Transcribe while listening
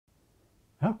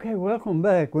Okay, welcome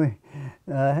back. We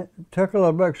took a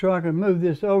little break so I can move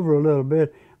this over a little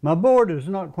bit. My board is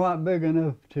not quite big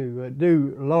enough to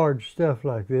do large stuff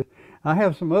like this. I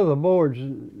have some other boards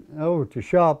over at the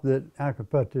shop that I could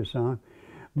put this on,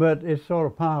 but it's sort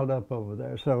of piled up over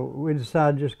there. So we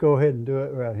decided just go ahead and do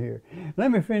it right here. Let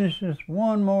me finish this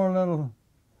one more little,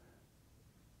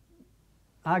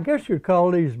 I guess you'd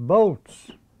call these bolts.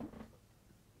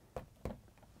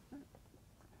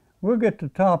 We'll get the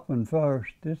top one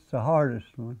first. It's the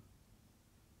hardest one.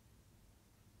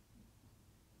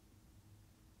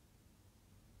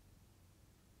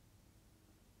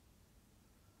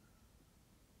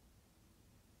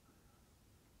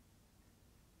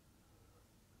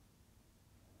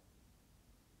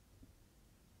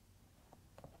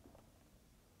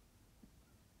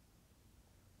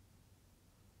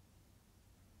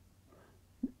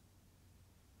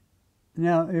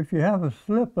 Now, if you have a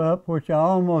slip up, which I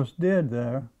almost did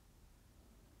there,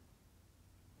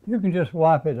 you can just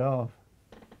wipe it off.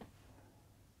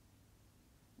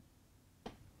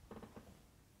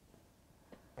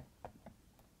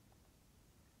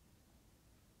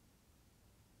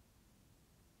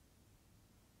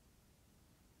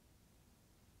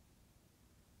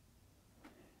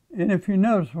 And if you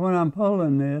notice when I'm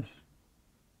pulling this,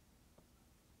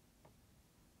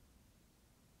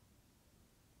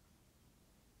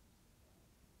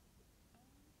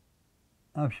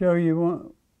 I'll show you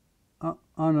one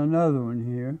on another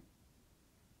one here.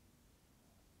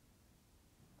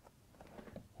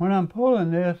 When I'm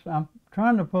pulling this, I'm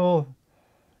trying to pull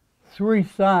 3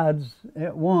 sides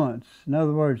at once. In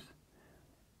other words,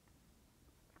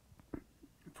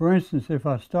 for instance, if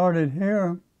I started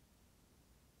here,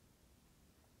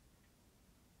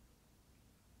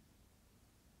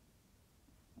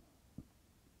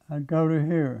 I'd go to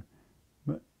here.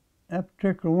 But that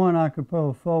particular one I could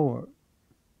pull forward.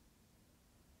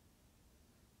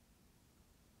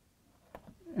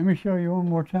 Let me show you one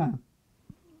more time.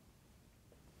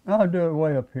 I'll do it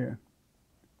way up here.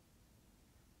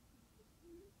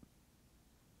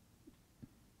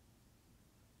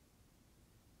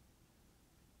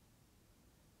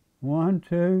 One,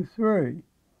 two, three.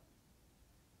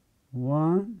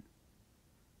 1,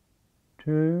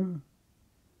 2,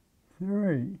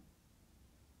 3.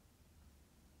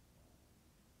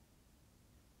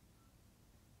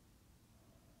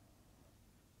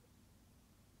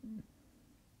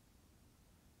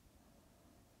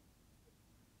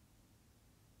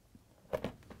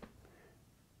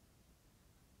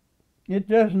 It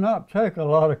does not take a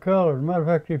lot of color. As a matter of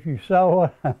fact, if you saw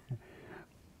what I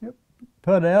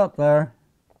put out there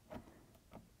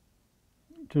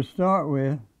to start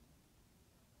with,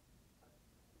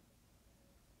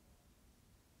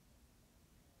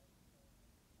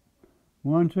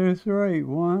 one, two, three.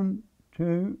 1,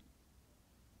 2,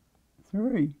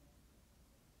 3.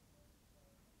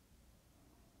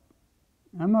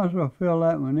 I might as well fill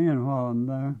that one in while I'm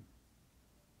there.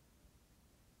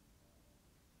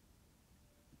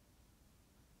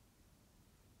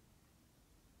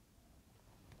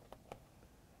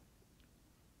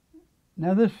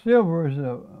 Now this silver is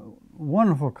a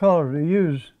wonderful color to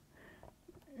use.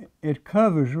 It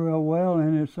covers real well,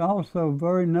 and it's also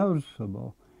very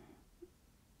noticeable.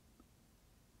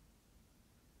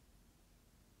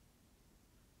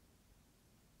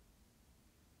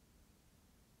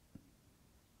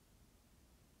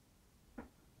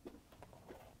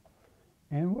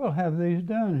 And we'll have these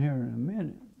done here in a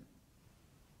minute.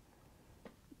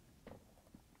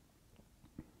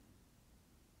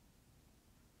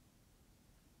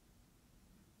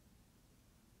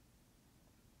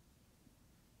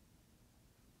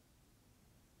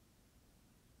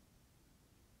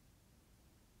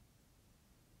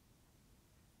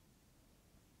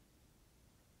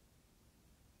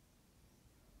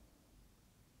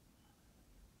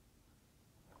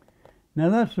 Now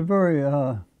that's a very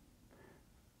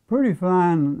pretty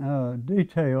fine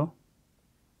detail.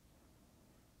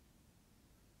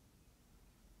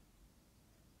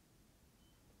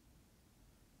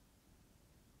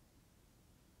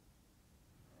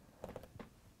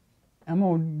 I'm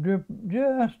going to drip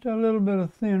just a little bit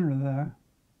of thinner there.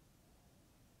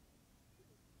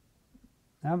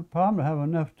 I'll probably have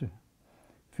enough to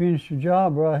finish the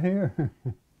job right here.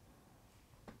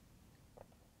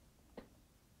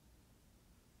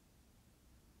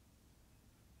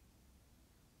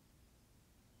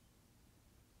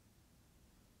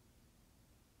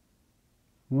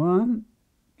 One,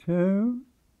 2,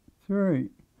 3.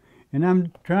 And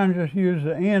I'm trying to just use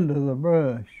the end of the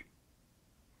brush.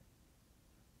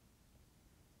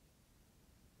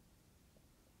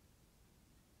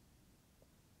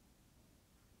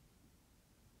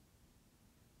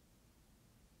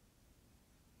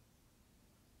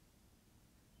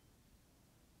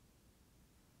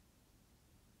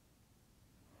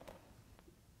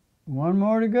 One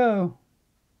more to go.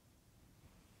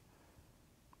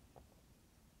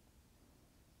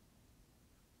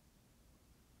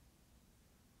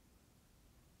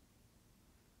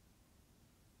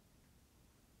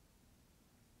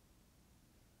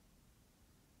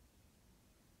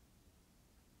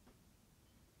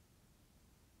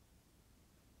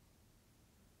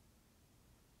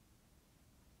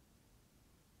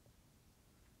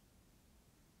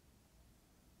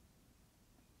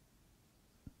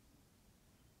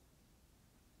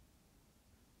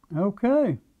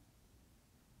 Okay.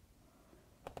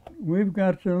 We've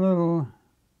got the little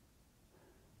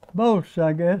bolts,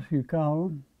 I guess you call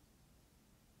them,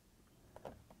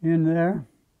 in there.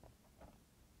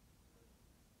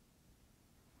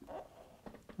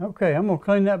 Okay, I'm going to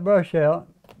clean that brush out.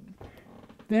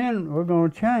 Then we're going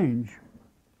to change.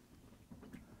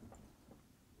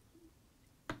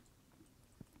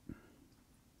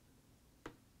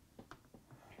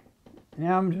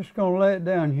 Now I'm just going to lay it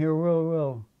down here.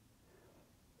 We'll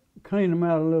clean them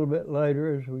out a little bit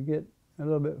later as we get a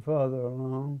little bit further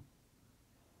along.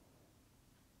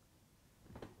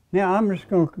 Now I'm just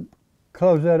going to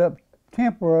close that up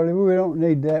temporarily. We don't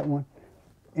need that one.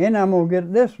 And I'm going to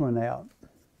get this one out.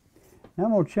 Now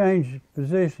I'm going to change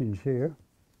positions here.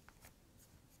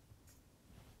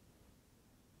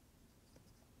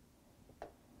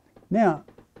 Now,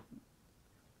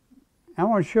 I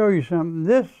want to show you something.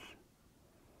 This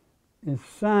is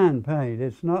sign paint.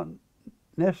 It's not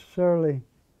necessarily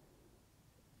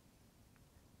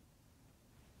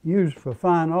used for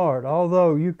fine art,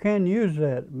 although you can use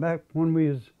that. Back when we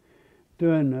was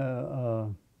doing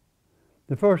the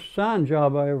first sign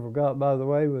job I ever got, by the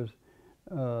way, was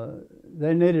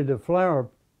they needed a flower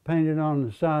painted on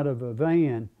the side of a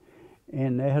van,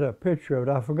 and they had a picture of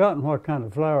it. I've forgotten what kind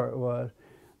of flower it was,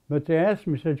 but they asked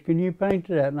me, said, "Can you paint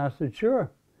that?" And I said, "Sure."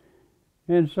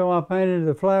 And so I painted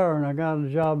the flower, and I got a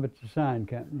job at the sign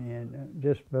company, and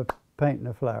just by painting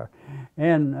the flower.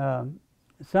 And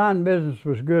sign business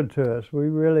was good to us. We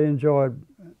really enjoyed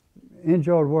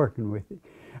working with it.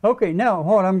 Okay, now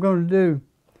what I'm going to do,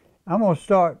 I'm going to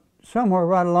start somewhere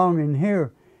right along in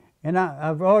here, and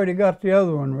I've already got the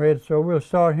other one red, so we'll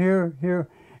start here,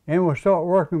 and we'll start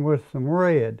working with some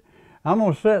red. I'm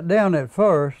going to set down at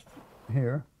first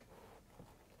here,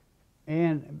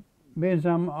 and because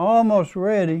I'm almost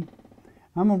ready,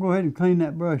 I'm going to go ahead and clean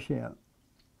that brush out.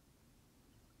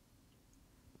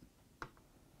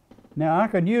 Now I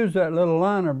could use that little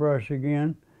liner brush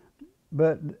again,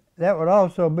 but that would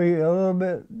also be a little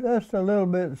bit, just a little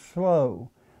bit slow.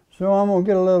 So I'm going to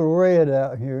get a little red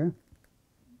out here.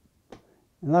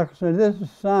 And like I said, this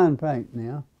is sign paint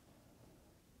now.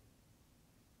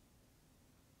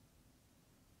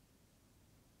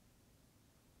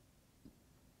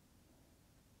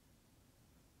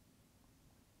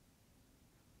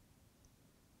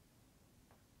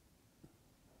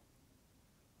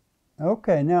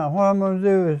 Okay, now what I'm going to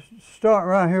do is start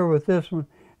right here with this one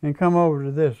and come over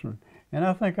to this one. And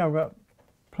I think I've got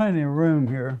plenty of room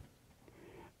here.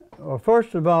 Well,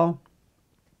 first of all,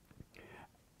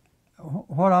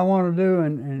 what I want to do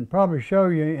and probably show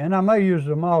you, and I may use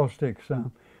the maul stick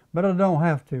some, but I don't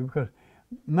have to, because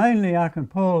mainly I can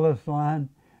pull this line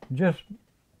just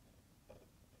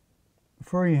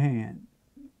freehand.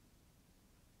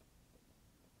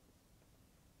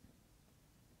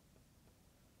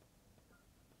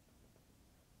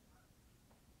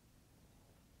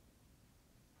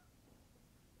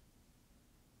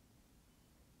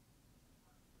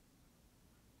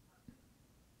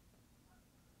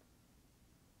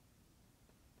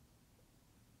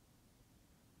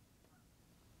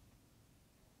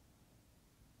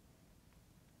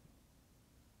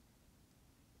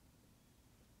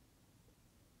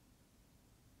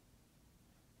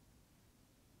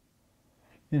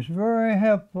 It's very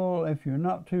helpful if you're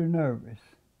not too nervous.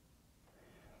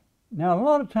 Now, a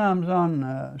lot of times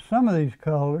on some of these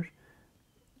colors,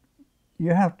 you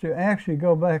have to actually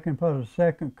go back and put a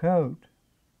second coat.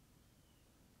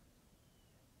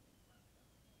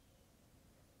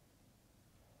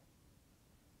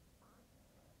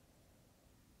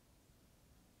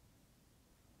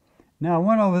 Now, I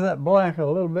went over that black a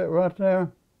little bit right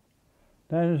there.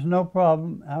 That is no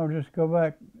problem. I'll just go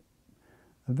back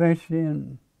eventually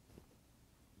and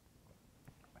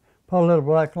put a little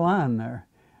black line there.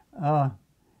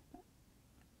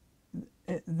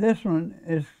 This one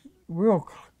is real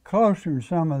closer than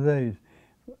some of these,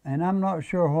 and I'm not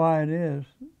sure why it is.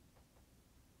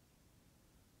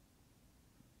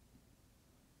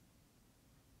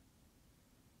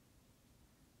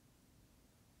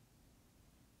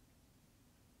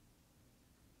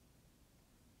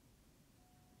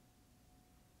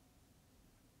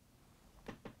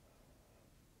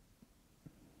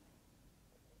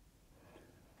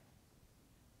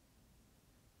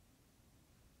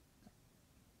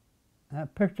 I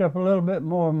picked up a little bit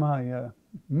more of my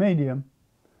medium.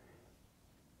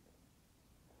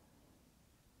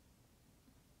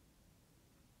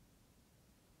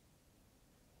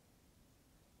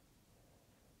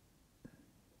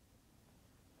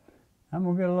 I'm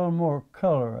going to get a little more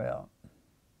color out.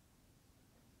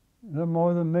 A little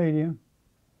more than medium.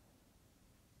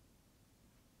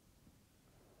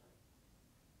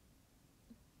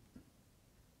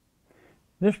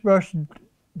 This brush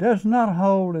does not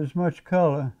hold as much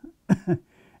color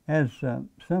as some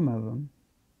of them.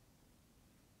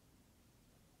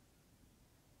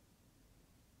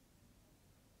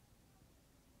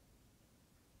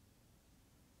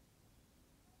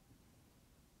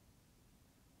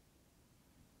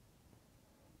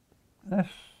 Let's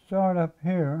start up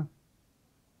here.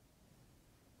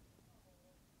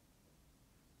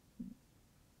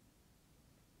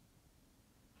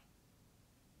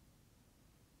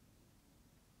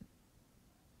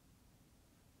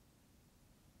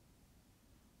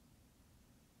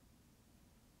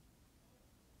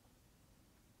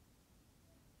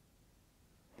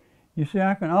 You see,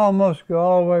 I can almost go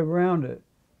all the way around it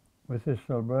with this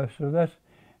little brush, so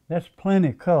that's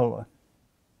plenty color.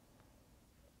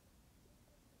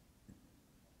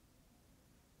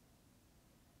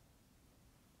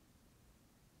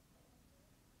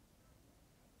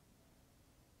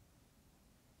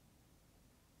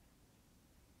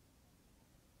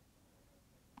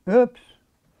 Oops.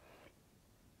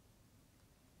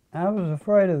 I was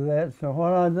afraid of that, so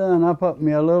what I done, I put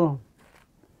me a little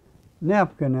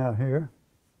napkin out here.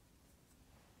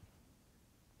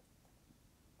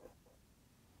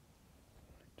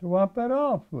 To wipe that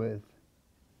off with.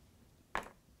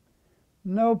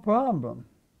 No problem.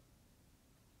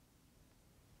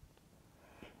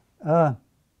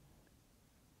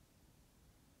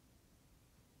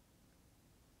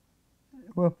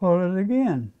 We'll pull it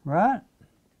again, right?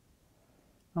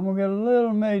 I'm going to get a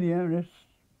little medium. It's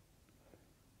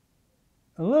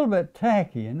a little bit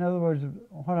tacky. In other words,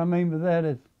 what I mean by that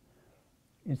is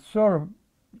it's sort of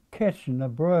catching the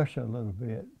brush a little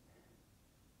bit.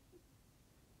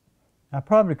 I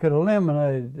probably could have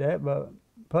eliminated that by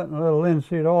putting a little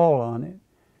linseed oil on it.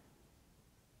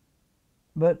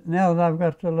 But now that I've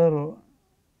got the little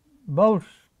bolts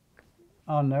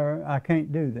on there, I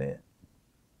can't do that.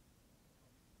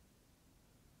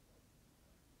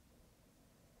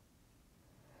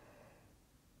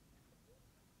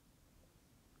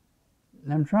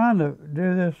 I'm trying to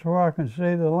do this where I can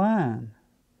see the line.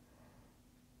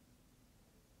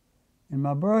 And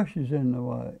my brush is in the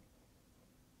way.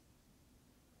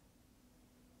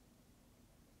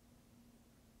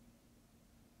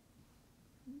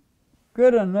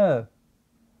 Good enough.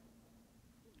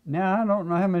 Now, I don't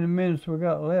know how many minutes we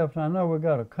got left. I know we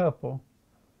got a couple.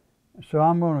 So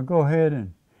I'm going to go ahead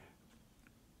and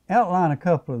outline a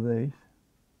couple of these.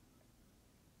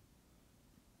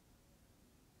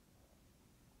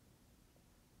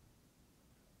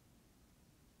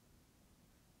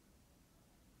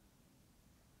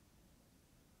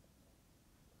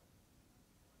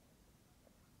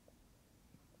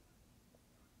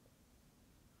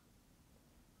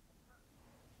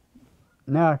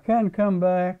 Now I can come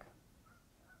back.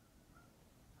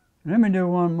 Let me do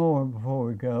one more before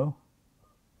we go.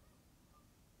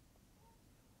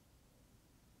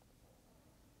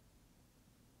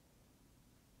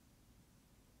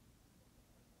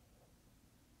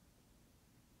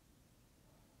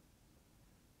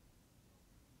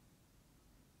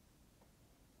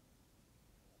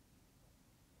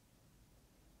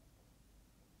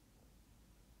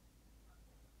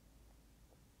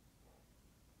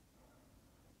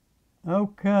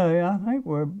 Okay, I think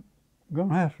we're going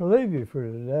to have to leave you for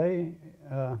today.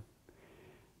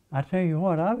 I tell you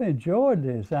what, I've enjoyed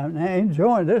this. I'm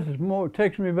enjoying this. Is more, it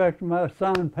takes me back to my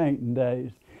sign painting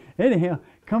days. Anyhow,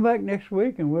 come back next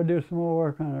week and we'll do some more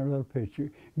work on our little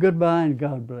picture. Goodbye and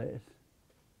God bless.